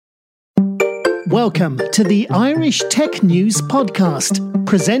Welcome to the Irish Tech News Podcast,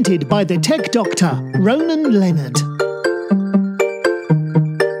 presented by the Tech Doctor, Ronan Leonard.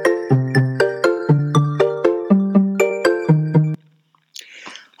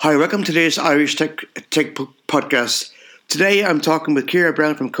 Hi, welcome to today's Irish Tech Podcast. Today I'm talking with Ciara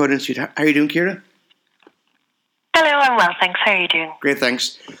Browne from Code Institute. How are you doing, Ciara? Hello, I'm well, thanks. How are you doing? Great,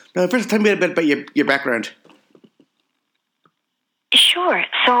 thanks. Now, first, tell me a bit about your background. Sure.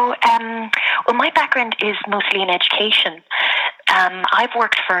 So, my background is mostly in education. I've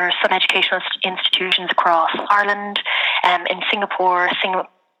worked for some educational institutions across Ireland, in Singapore,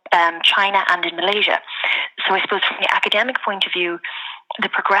 China, and in Malaysia. So I suppose from the academic point of view, the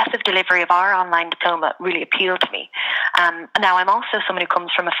progressive delivery of our online diploma really appealed to me. Now, I'm also someone who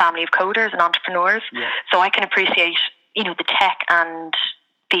comes from a family of coders and entrepreneurs, so I can appreciate, the tech and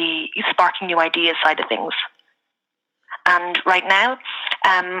the sparking new ideas side of things. And right now,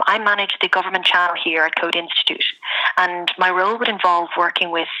 I manage the government channel here at Code Institute, and my role would involve working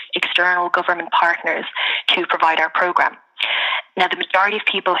with external government partners to provide our programme. Now, the majority of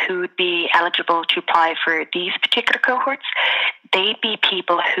people who would be eligible to apply for these particular cohorts, they'd be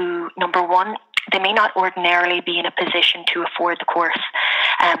people who, number one, they may not ordinarily be in a position to afford the course,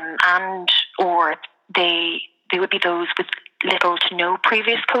 or they would be those with little to no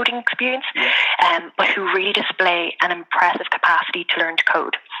previous coding experience, but who really display an impressive capacity to learn to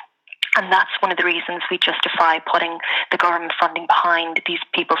code. And that's one of the reasons we justify putting the government funding behind these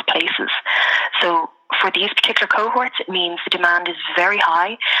people's places. So for these particular cohorts, it means the demand is very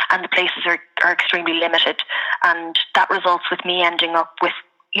high and the places are extremely limited. And that results with me ending up with,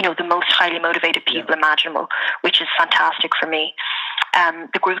 the most highly motivated people imaginable, which is fantastic for me.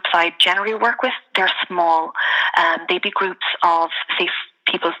 The groups I generally work with, they're small. They'd be groups of, say,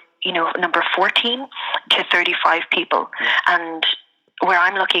 people, number 14 to 35 people. And where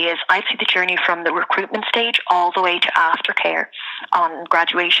I'm lucky is I see the journey from the recruitment stage all the way to aftercare on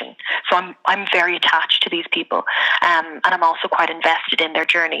graduation. So I'm very attached to these people, and I'm also quite invested in their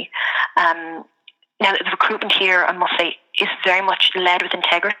journey. Now, the recruitment here, I must say, is very much led with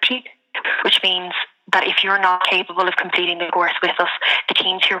integrity, which means that if you're not capable of completing the course with us, the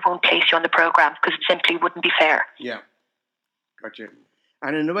teams here won't place you on the programme because it simply wouldn't be fair. Yeah, gotcha.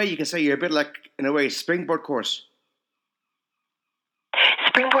 And in a way, you can say you're a bit like, in a way, a Springboard course.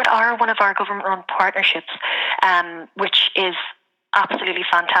 Springboard are one of our government-run partnerships, which is absolutely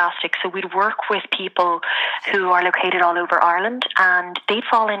fantastic. So we'd work with people who are located all over Ireland, and they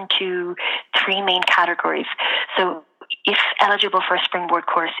fall into three main categories. So if eligible for a Springboard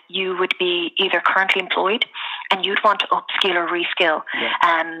course, you would be either currently employed and you'd want to upskill or reskill,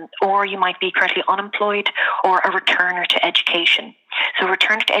 or you might be currently unemployed or a returner to education. So a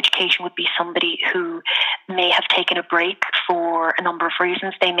returner to education would be somebody who may have taken a break for a number of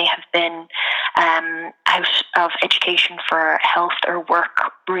reasons. They may have been out of education for health or work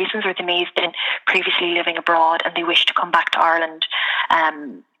reasons, or they may have been previously living abroad and they wish to come back to Ireland.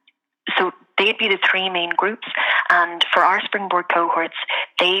 So they'd be the three main groups. And for our Springboard cohorts,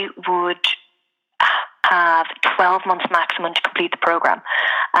 they would have 12 months maximum to complete the programme.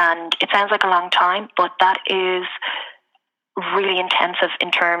 And it sounds like a long time, but that is really intensive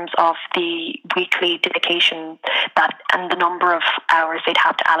in terms of the weekly dedication and the number of hours they'd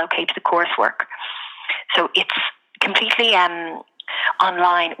have to allocate to the coursework. So it's completely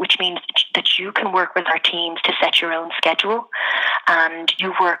online, which means that you can work with our teams to set your own schedule, and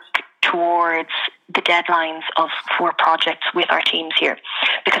you work towards the deadlines of 4 projects with our teams here.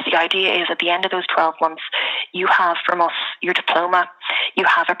 Because the idea is at the end of those 12 months, you have from us your diploma, you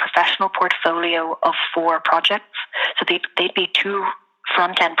have a professional portfolio of 4 projects. So they'd be 2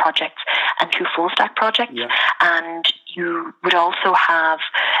 front-end projects and 2 full-stack projects. And you would also have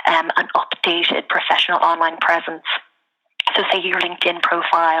an updated professional online presence. So say your LinkedIn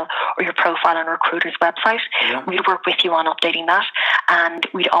profile or your profile on a recruiter's website, we'd work with you on updating that. And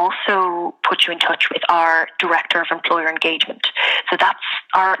we'd also put you in touch with our Director of Employer Engagement. So that's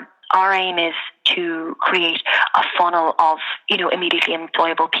our aim is to create a funnel of, immediately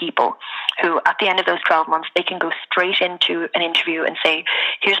employable people who at the end of those 12 months, they can go straight into an interview and say,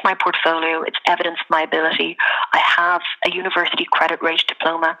 here's my portfolio, it's evidence of my ability. I have a university credit rate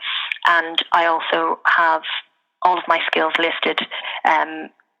diploma, and I also have all of my skills listed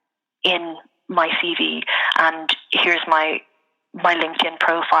in my CV, and here's my LinkedIn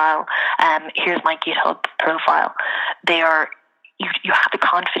profile, here's my GitHub profile. You have the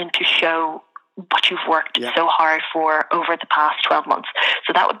confidence to show what you've worked so hard for over the past 12 months.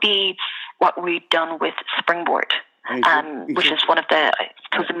 So that would be what we've done with Springboard, which is one of the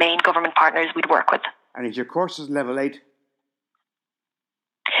main government partners we'd work with. And is your courses level 8?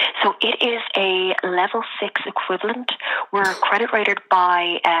 So it is a level 6 equivalent. We're credit rated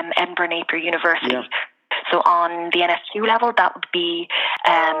by Edinburgh Napier University. Yeah. So on the NSQ level, that would be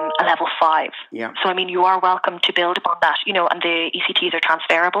a level 5. Yeah. So, I mean, you are welcome to build upon that, you know, and the ECTs are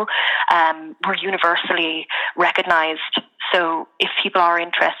transferable. We're universally recognised. So if people are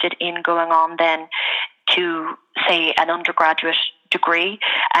interested in going on then to, say, an undergraduate degree,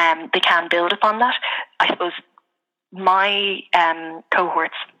 they can build upon that. I suppose my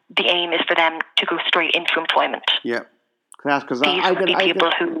cohorts, the aim is for them to go straight into employment. Yeah. Because These would be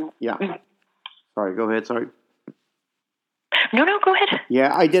people who... Yeah. Sorry, go ahead, sorry. No, go ahead.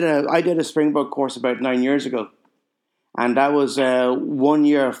 Yeah, I did a Springbok course about 9 years ago. And that was 1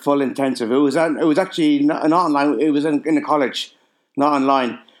 year full intensive. It was actually not online. It was in a college, not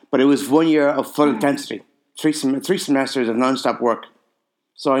online. But it was 1 year of full intensity. Three semesters of non-stop work.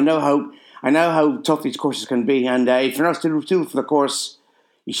 So I know how tough these courses can be. And if you're not suitable for the course,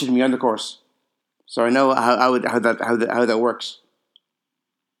 you shouldn't be on the course. So I know how that works.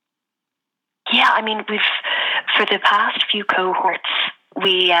 Yeah, I mean, for the past few cohorts,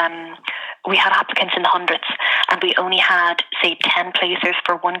 we had applicants in the hundreds, and we only had, say, 10 places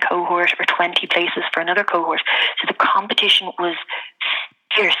for one cohort or 20 places for another cohort. So the competition was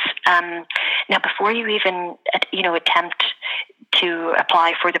fierce. Now, before you even, attempt to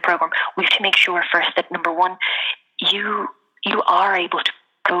apply for the program, we have to make sure first that, number one, you are able to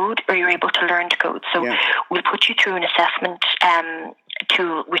code, or you're able to learn to code. So we'll put you through an assessment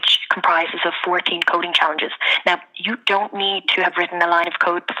tool which comprises of 14 coding challenges. Now, you don't need to have written a line of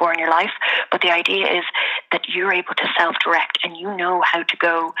code before in your life, but the idea is that you're able to self-direct and you know how to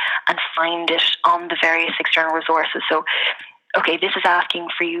go and find it on the various external resources. So, okay, this is asking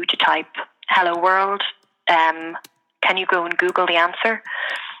for you to type "Hello World." Can you go and Google the answer?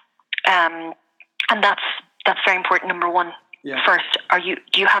 And that's very important. Number one. Yeah. First,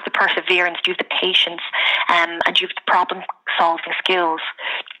 do you have the perseverance, do you have the patience, and do you have the problem-solving skills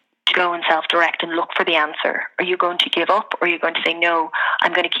to go and self-direct and look for the answer? Are you going to give up, or are you going to say, no,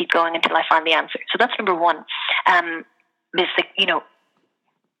 I'm going to keep going until I find the answer? So that's number one. Is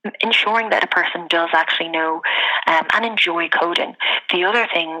ensuring that a person does actually know and enjoy coding. The other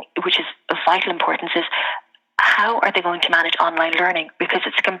thing, which is of vital importance, is how are they going to manage online learning? Because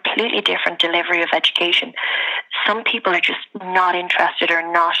it's a completely different delivery of education. Some people are just not interested, or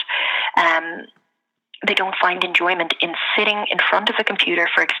not, they don't find enjoyment in sitting in front of a computer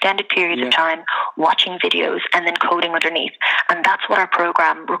for extended periods of time, watching videos and then coding underneath. And that's what our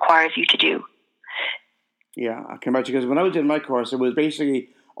program requires you to do. Yeah, I can imagine, because when I was in my course,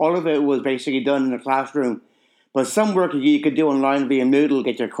 all of it was basically done in a classroom. But some work you could do online via Moodle,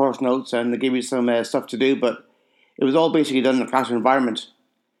 get your course notes, and they give you some stuff to do. But it was all basically done in a classroom environment.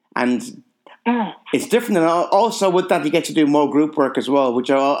 And it's different. And also with that, you get to do more group work as well, which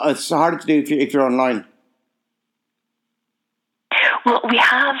it's harder to do if you're online. Well,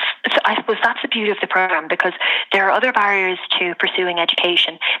 I suppose that's the beauty of the program, because there are other barriers to pursuing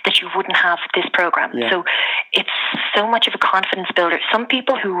education that you wouldn't have with this program. Yeah. So it's so much of a confidence builder. Some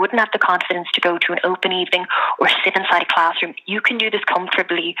people who wouldn't have the confidence to go to an open evening or sit inside a classroom, you can do this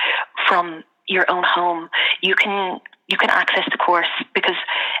comfortably from your own home. You can access the course because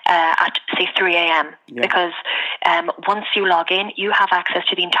at, say, 3 a.m. Yeah. Because once you log in, you have access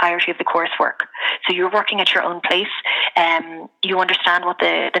to the entirety of the coursework. So you're working at your own pace. You understand what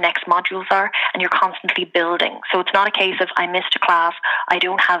the next modules are, and you're constantly building. So it's not a case of, I missed a class, I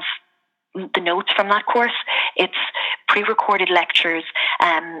don't have the notes from that course. It's pre-recorded lectures,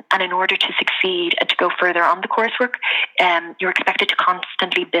 and in order to succeed and to go further on the coursework, you're expected to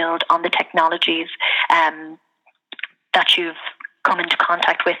constantly build on the technologies that you've come into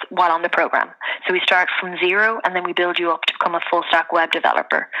contact with while on the program. So we start from zero, and then we build you up to become a full stack web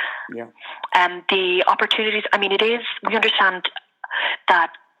developer. Yeah. The opportunities, we understand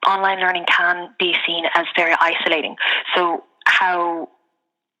that online learning can be seen as very isolating. So how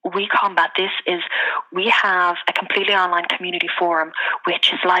we combat this is we have a completely online community forum,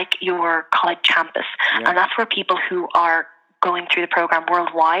 which is like your college campus. Yeah. And that's where people who are going through the program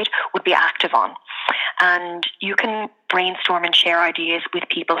worldwide would be active on. And you can brainstorm and share ideas with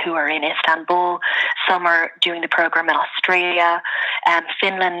people who are in Istanbul. Some are doing the program in Australia,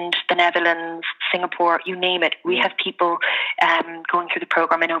 Finland, the Netherlands, Singapore, you name it. We have people going through the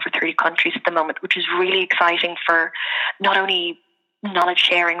program in over 30 countries at the moment, which is really exciting for not only knowledge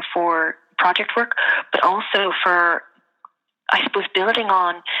sharing for project work, but also for, I suppose, building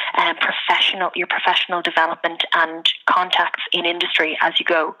on your professional development and contacts in industry as you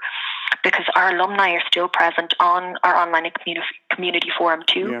go, because our alumni are still present on our online community forum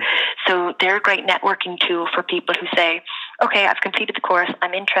too. Yeah. So they're a great networking tool for people who say, okay, I've completed the course.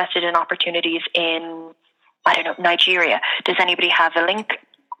 I'm interested in opportunities in, I don't know, Nigeria. Does anybody have a link?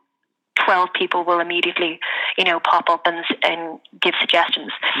 12 people will immediately, pop up and give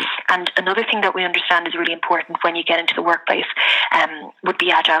suggestions. Yeah. And another thing that we understand is really important when you get into the workplace would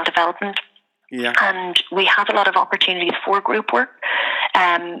be agile development. Yeah. And we have a lot of opportunities for group work.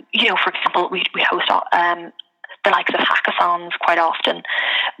 For example, we host the likes of hackathons quite often.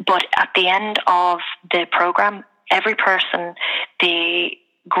 But at the end of the program, every person, the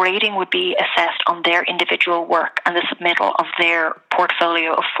grading would be assessed on their individual work and the submittal of their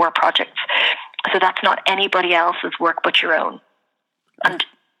portfolio of 4 projects. So that's not anybody else's work but your own. And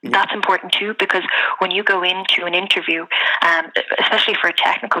that's important too, because when you go into an interview, especially for a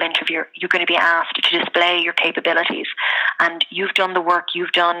technical interview, you're going to be asked to display your capabilities. And you've done the work,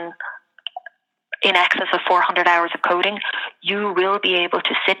 you've done in excess of 400 hours of coding, you will be able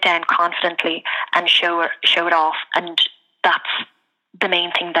to sit down confidently and show it off. And that's the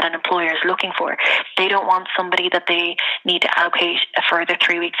main thing that an employer is looking for. They don't want somebody that they need to allocate a further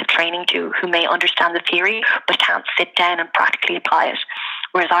 3 weeks of training to, who may understand the theory but can't sit down and practically apply it.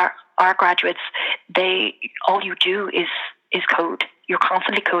 Whereas our graduates, all you do is code. You're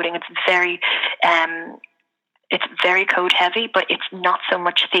constantly coding. It's very code heavy, but it's not so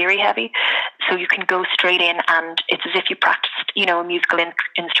much theory heavy. So you can go straight in, and it's as if you practiced, a musical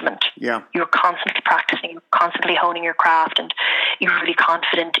instrument. Yeah. You're constantly practicing, constantly honing your craft, and you're really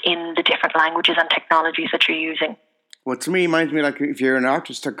confident in the different languages and technologies that you're using. Well, to me, it reminds me like if you're an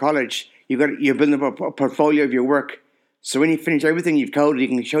artist at college, you're building up a portfolio of your work. So when you finish everything you've coded, you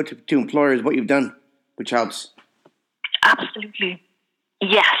can show to employers what you've done, which helps. Absolutely.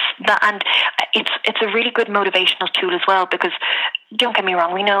 Yes, and it's a really good motivational tool as well, because don't get me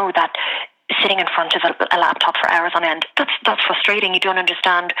wrong, we know that sitting in front of a laptop for hours on end, that's frustrating. You don't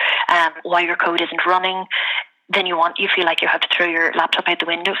understand why your code isn't running. Then you feel like you have to throw your laptop out the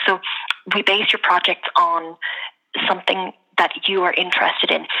window. So we base your projects on something that you are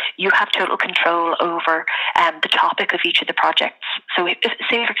interested in. You have total control over the topic of each of the projects. So if,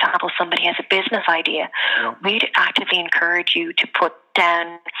 say, for example, somebody has a business idea, we'd actively encourage you to put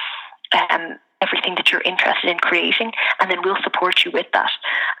down everything that you're interested in creating, and then we'll support you with that.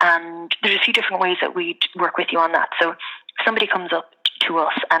 And there's a few different ways that we'd work with you on that. So somebody comes up to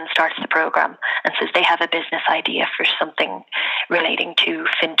us and starts the program and says they have a business idea for something relating to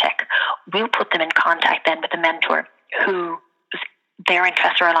fintech. We'll put them in contact then with a mentor who their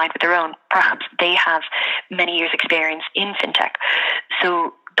interests are aligned with their own. Perhaps they have many years experience in fintech.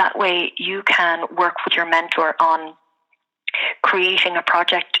 So that way you can work with your mentor on creating a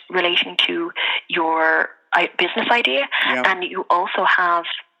project relating to your business idea. Yeah. And you also have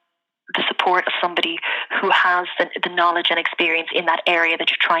the support of somebody who has the knowledge and experience in that area that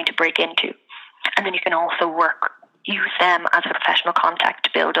you're trying to break into. And then you can also use them as a professional contact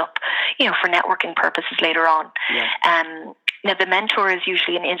to build up, for networking purposes later on. Yeah. Now, the mentor is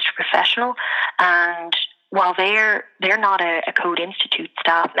usually an industry professional, and while they're not a Code Institute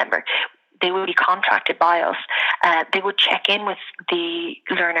staff member, they will be contracted by us. They would check in with the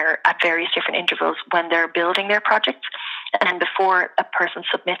learner at various different intervals when they're building their projects. And then before a person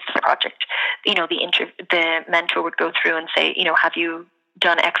submits the project, the mentor would go through and say, have you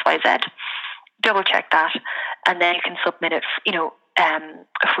done X, Y, Z? Double check that, and then you can submit it,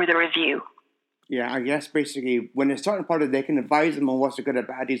 for the review. Yeah, I guess basically when they're starting a project, they can advise them on what's a good or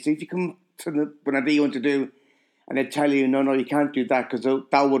bad. So if you come to whatever you want to do, and they tell you, no, you can't do that because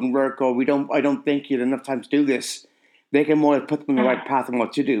that wouldn't work, or I don't think you had enough time to do this, they can more put them in the right path on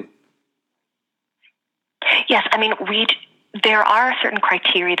what to do. Yes, I mean, there are certain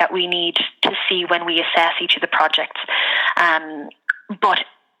criteria that we need to see when we assess each of the projects, but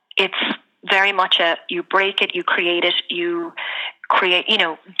it's very much you break it, you create it, you create,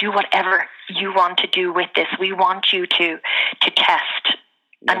 do whatever you want to do with this. We want you to test.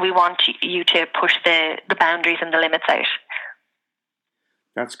 Yeah. And we want you to push the boundaries and the limits out.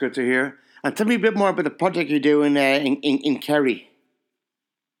 That's good to hear. And tell me a bit more about the project you're doing in Kerry.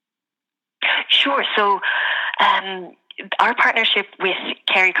 Sure. So our partnership with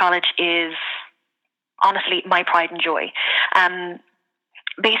Kerry College is honestly my pride and joy.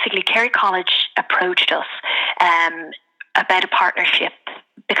 Basically, Kerry College approached us about a partnership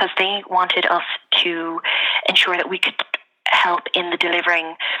because they wanted us to ensure that we could help in the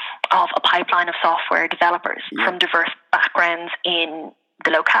delivering of a pipeline of software developers from diverse backgrounds in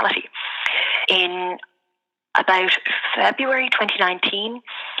the locality. In about February 2019,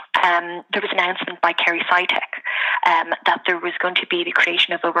 there was an announcement by Kerry SciTech that there was going to be the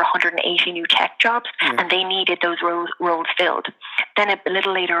creation of over 180 new tech jobs, and they needed those roles filled. Then a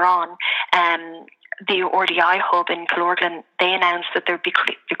little later on, the RDI hub in Killorglin, they announced that there'd be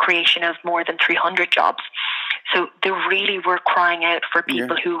the creation of more than 300 jobs. So they really were crying out for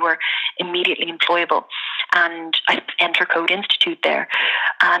people who were immediately employable. And I Enter Code Institute there,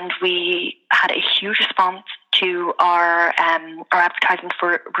 and we had a huge response to our advertising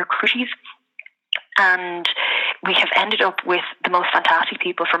for recruitees. And we have ended up with the most fantastic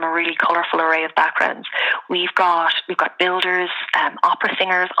people from a really colourful array of backgrounds. We've got builders, opera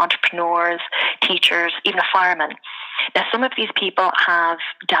singers, entrepreneurs, teachers, even a fireman. Now, some of these people have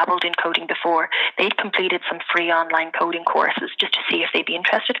dabbled in coding before. They'd completed some free online coding courses just to see if they'd be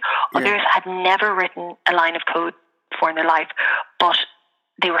interested. Others had never written a line of code before in their life, but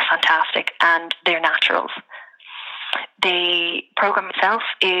they were fantastic and they're naturals. The program itself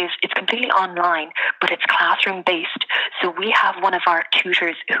it's completely online, but it's classroom based. So we have one of our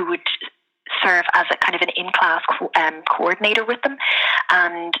tutors who would serve as a kind of an in-class coordinator with them,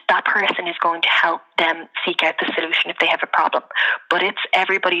 and that person is going to help them seek out the solution if they have a problem. But it's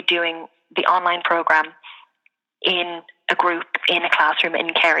everybody doing the online program in a group in a classroom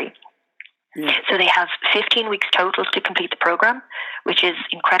in Kerry. Yeah. So they have 15 weeks total to complete the program, which is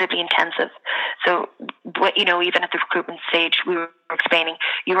incredibly intensive. So, even at the recruitment stage, we were explaining,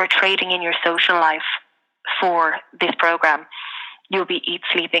 you are trading in your social life for this program. You'll be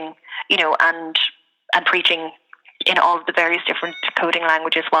sleeping, and preaching in all of the various different coding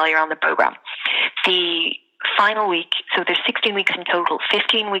languages while you're on the program. The final week, so there's 16 weeks in total,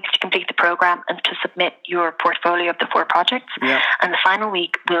 15 weeks to complete the program and to submit your portfolio of the 4 projects. Yeah. And the final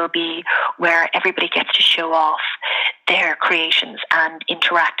week will be where everybody gets to show off their creations and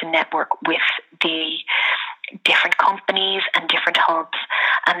interact and network with the different companies and different hubs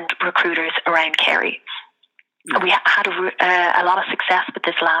and recruiters around Kerry. Yeah. We had a lot of success with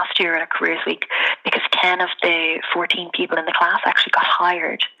this last year at our Careers Week because 10 of the 14 people in the class actually got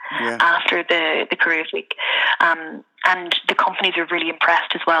hired after the Careers Week. And the companies are really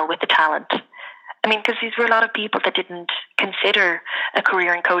impressed as well with the talent. I mean, because these were a lot of people that didn't consider a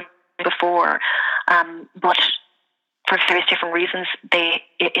career in coding before, but for various different reasons,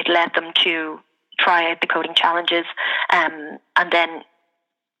 it led them to try out the coding challenges and then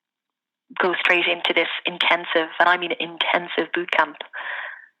go straight into this intensive, and I mean intensive, boot camp.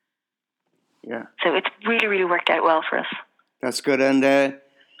 Yeah. So it's really, really worked out well for us. That's good. And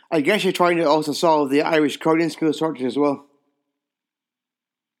I guess you're trying to also solve the Irish coding skill shortage as well.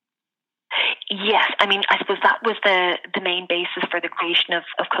 Yes. I mean, I suppose that was the main basis for the creation of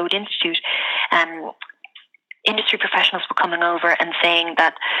Code Institute. Industry professionals were coming over and saying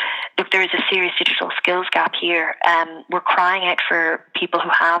that, look, there is a serious digital skills gap here. We're crying out for people who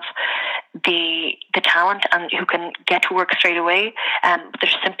have the talent and who can get to work straight away. But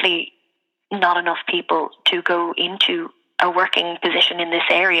there's simply not enough people to go into a working position in this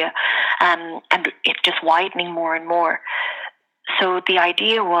area. And it's just widening more and more. So the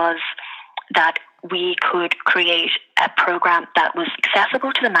idea was that we could create a program that was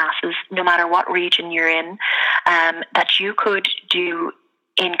accessible to the masses, no matter what region you're in, that you could do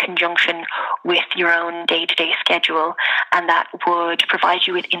in conjunction with your own day-to-day schedule, and that would provide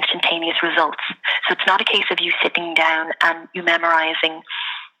you with instantaneous results. So it's not a case of you sitting down and you memorizing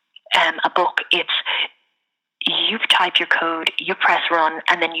a book. It's you type your code, you press run,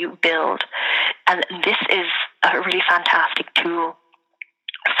 and then you build. And this is a really fantastic tool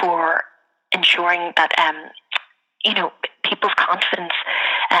for ensuring that people's confidence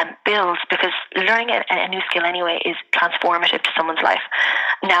builds, because learning a new skill anyway is transformative to someone's life.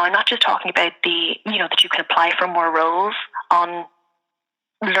 Now, I'm not just talking about that you can apply for more roles on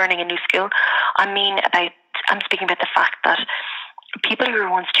learning a new skill. I'm speaking about the fact that people who were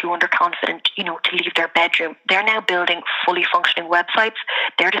once too underconfident, to leave their bedroom, they're now building fully functioning websites.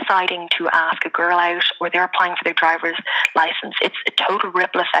 They're deciding to ask a girl out, or they're applying for their driver's license. It's a total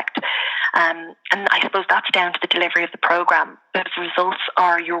ripple effect. And I suppose that's down to the delivery of the program. The results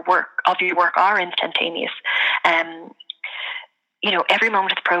are your work are instantaneous. Every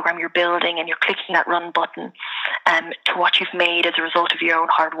moment of the program you're building and you're clicking that run button to what you've made as a result of your own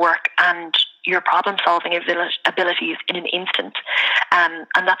hard work and your problem-solving abilities in an instant. And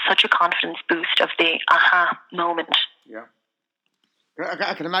that's such a confidence boost of the aha moment. Yeah.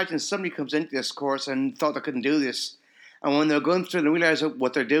 I can imagine somebody comes into this course and thought they couldn't do this. And when they're going through and realize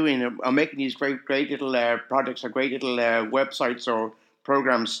what they're doing are making these great little projects or great little websites or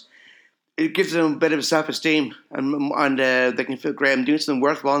programs, it gives them a bit of self-esteem and they can feel great. I'm doing something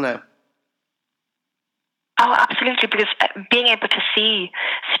worthwhile now. Oh, absolutely, because being able to see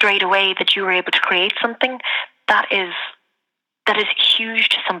straight away that you were able to create something, that is huge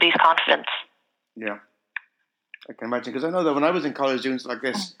to somebody's confidence. Yeah, I can imagine, because I know that when I was in college doing stuff like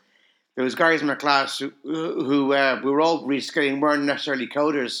this, there was guys in my class who we were all reskilling, weren't necessarily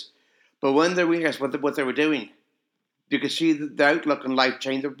coders, but when they realised what they were doing, you could see the outlook on life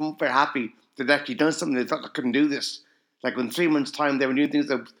change. They were very happy they'd actually done something. They thought they couldn't do this. Like in 3 months' time, they were doing things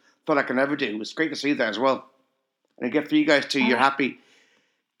they thought I could never do. It was great to see that as well. And again, for you guys too, you're happy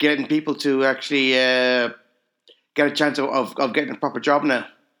getting people to actually get a chance of getting a proper job now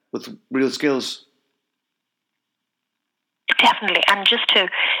with real skills. Definitely. And just to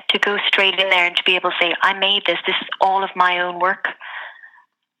go straight in there and to be able to say, I made this is all of my own work.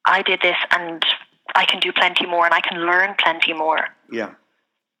 I did this and I can do plenty more and I can learn plenty more. Yeah.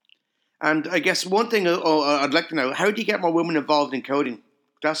 And I guess one thing I'd like to know, how do you get more women involved in coding?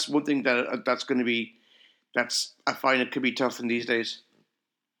 That's one thing that's going to be, I find it could be tough in these days.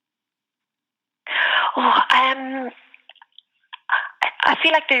 Oh, I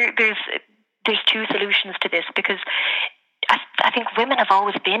feel like there's two solutions to this, because I think women have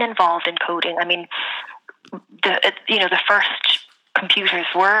always been involved in coding. I mean, the first computers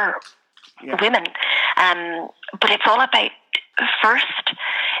were women, but it's all about first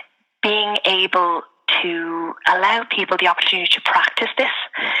being able to allow people the opportunity to practice this.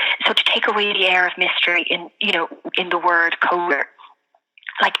 So to take away the air of mystery in the word coder.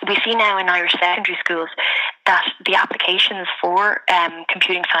 Like we see now in Irish secondary schools that the applications for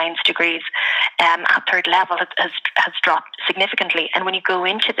computing science degrees at third level has dropped significantly. And when you go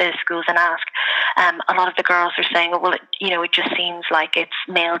into the schools and ask, a lot of the girls are saying, well, it just seems like it's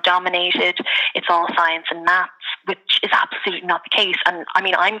male dominated. It's all science and maths, which is absolutely not the case. And I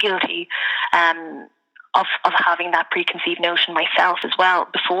mean, I'm guilty of having that preconceived notion myself as well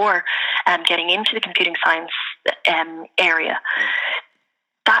before getting into the computing science area.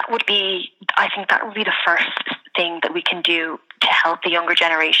 I think that would be the first thing that we can do to help the younger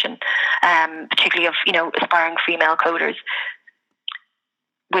generation, particularly of, aspiring female coders,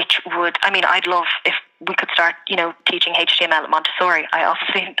 which would, I'd love if we could start, teaching HTML at Montessori.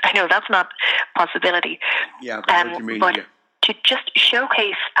 I know that's not a possibility. Yeah, that's what you mean, but to just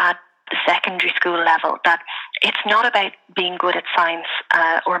showcase at the secondary school level that it's not about being good at science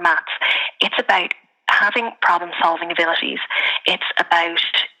or maths. It's about having problem-solving abilities. It's about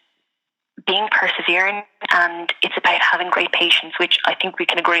being persevering, and it's about having great patience, which I think we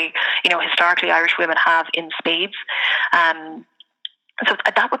can agree, historically Irish women have in spades. So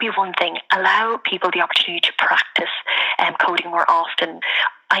that would be one thing. Allow people the opportunity to practice coding more often.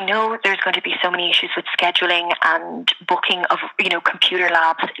 I know there's going to be so many issues with scheduling and booking of, computer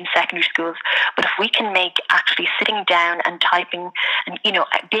labs in secondary schools. But if we can make actually sitting down and typing and,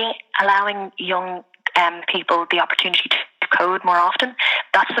 allowing young people the opportunity to code more often,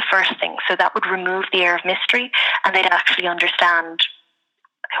 that's the first thing. So that would remove the air of mystery, and they'd actually understand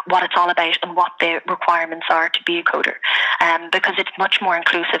what it's all about and what the requirements are to be a coder, because it's much more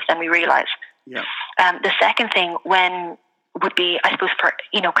inclusive than we realise. Yeah. The second thing would be, I suppose, for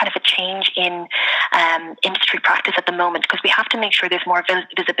kind of a change in industry practice at the moment, because we have to make sure there's more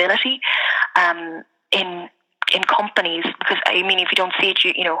visibility in companies, because if you don't see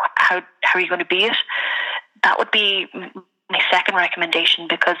it, how are you going to be it? That would be my second recommendation,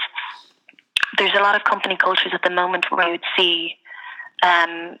 because there's a lot of company cultures at the moment where you would see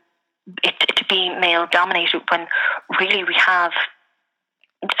it to be male dominated, when really we have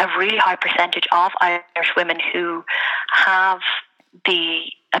a really high percentage of Irish women who have the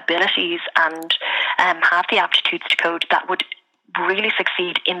abilities and have the aptitudes to code that would really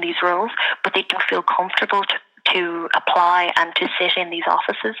succeed in these roles, but they don't feel comfortable to apply and to sit in these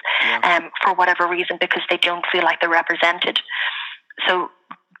offices for whatever reason, because they don't feel like they're represented. So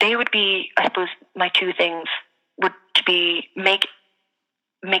they would be, I suppose, my two things would to be make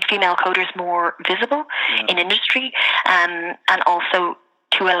female coders more visible in industry, and also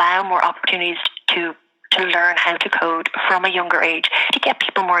to allow more opportunities to learn how to code from a younger age, to get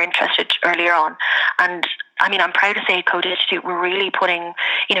people more interested earlier on. And I'm proud to say at Code Institute, we're really putting,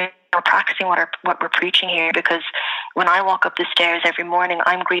 we're practicing what we're preaching here, because when I walk up the stairs every morning,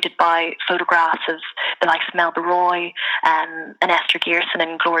 I'm greeted by photographs of the likes of Melba Roy and Esther Gearson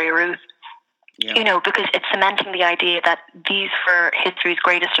and Gloria Ruth. Yeah. Because it's cementing the idea that these were history's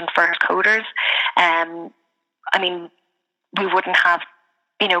greatest and first coders. We wouldn't have,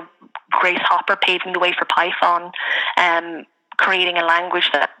 Grace Hopper paving the way for Python, creating a language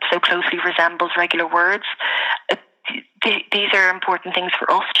that so closely resembles regular words. These are important things for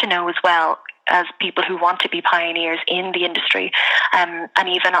us to know as well, as people who want to be pioneers in the industry. And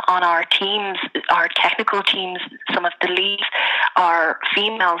even on our teams, our technical teams, some of the leads are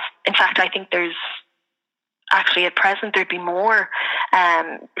females. In fact, I think there's actually at present there'd be more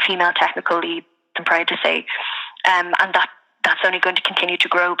female technical leads, I'm proud to say. And that's only going to continue to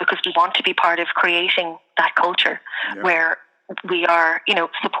grow because we want to be part of creating that culture where we are,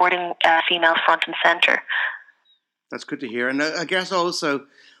 supporting females front and centre. That's good to hear. And I guess also,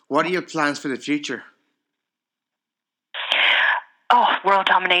 what are your plans for the future? Oh, world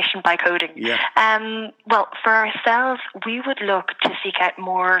domination by coding. Yeah. Well, for ourselves, we would look to seek out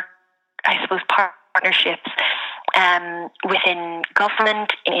more, I suppose, partnerships within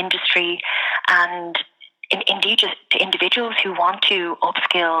government, in industry, and indeed just to individuals who want to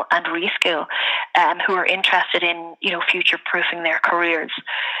upskill and reskill, who are interested in, future-proofing their careers.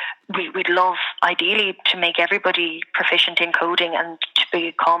 We'd love, ideally, to make everybody proficient in coding and to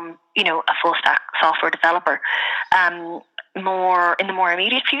become, a full-stack software developer. In the more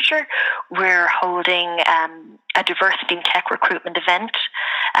immediate future, we're holding a diversity in tech recruitment event.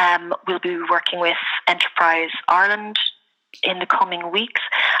 We'll be working with Enterprise Ireland in the coming weeks,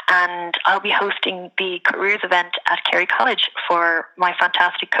 and I'll be hosting the careers event at Kerry College for my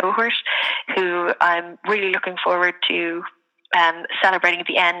fantastic cohort, who I'm really looking forward to celebrating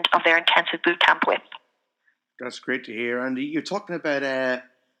the end of their intensive boot camp with. That's great to hear. And you're talking about a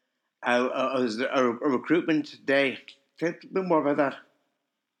recruitment day. Tell a bit more about that.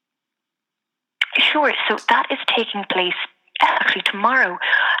 Sure. So that is taking place actually tomorrow,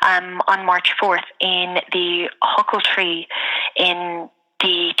 on March 4th, in the Huckletree in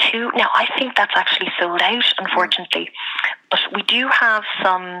the two. Now, I think that's actually sold out, unfortunately. But we do have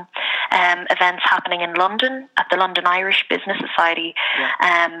some events happening in London at the London Irish Business Society.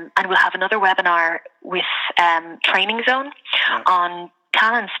 And we'll have another webinar with Training Zone on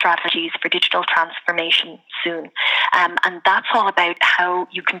talent strategies for digital transformation soon. And that's all about how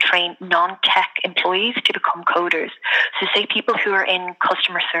you can train non-tech employees to become coders. So say people who are in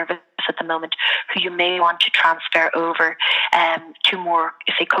customer service at the moment, who you may want to transfer over to more,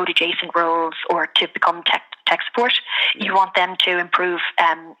 say, code adjacent roles or to become tech support. You want them to improve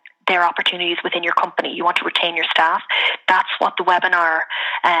their opportunities within your company. You want to retain your staff. That's what the webinar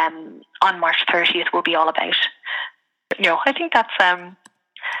on March 30th will be all about. I think that's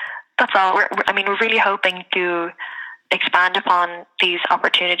all. We're really hoping to expand upon these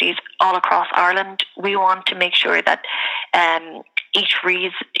opportunities all across Ireland. We want to make sure that each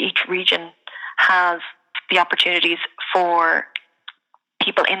region has the opportunities for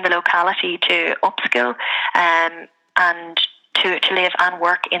people in the locality to upskill and to live and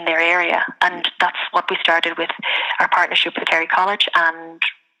work in their area. And that's what we started with our partnership with Kerry College, and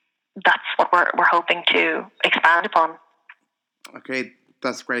that's what we're hoping to expand upon. Okay,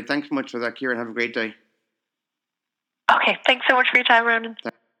 that's great. Thanks so much for that, Ciara. Have a great day. Okay, thanks so much for your time, Ronan.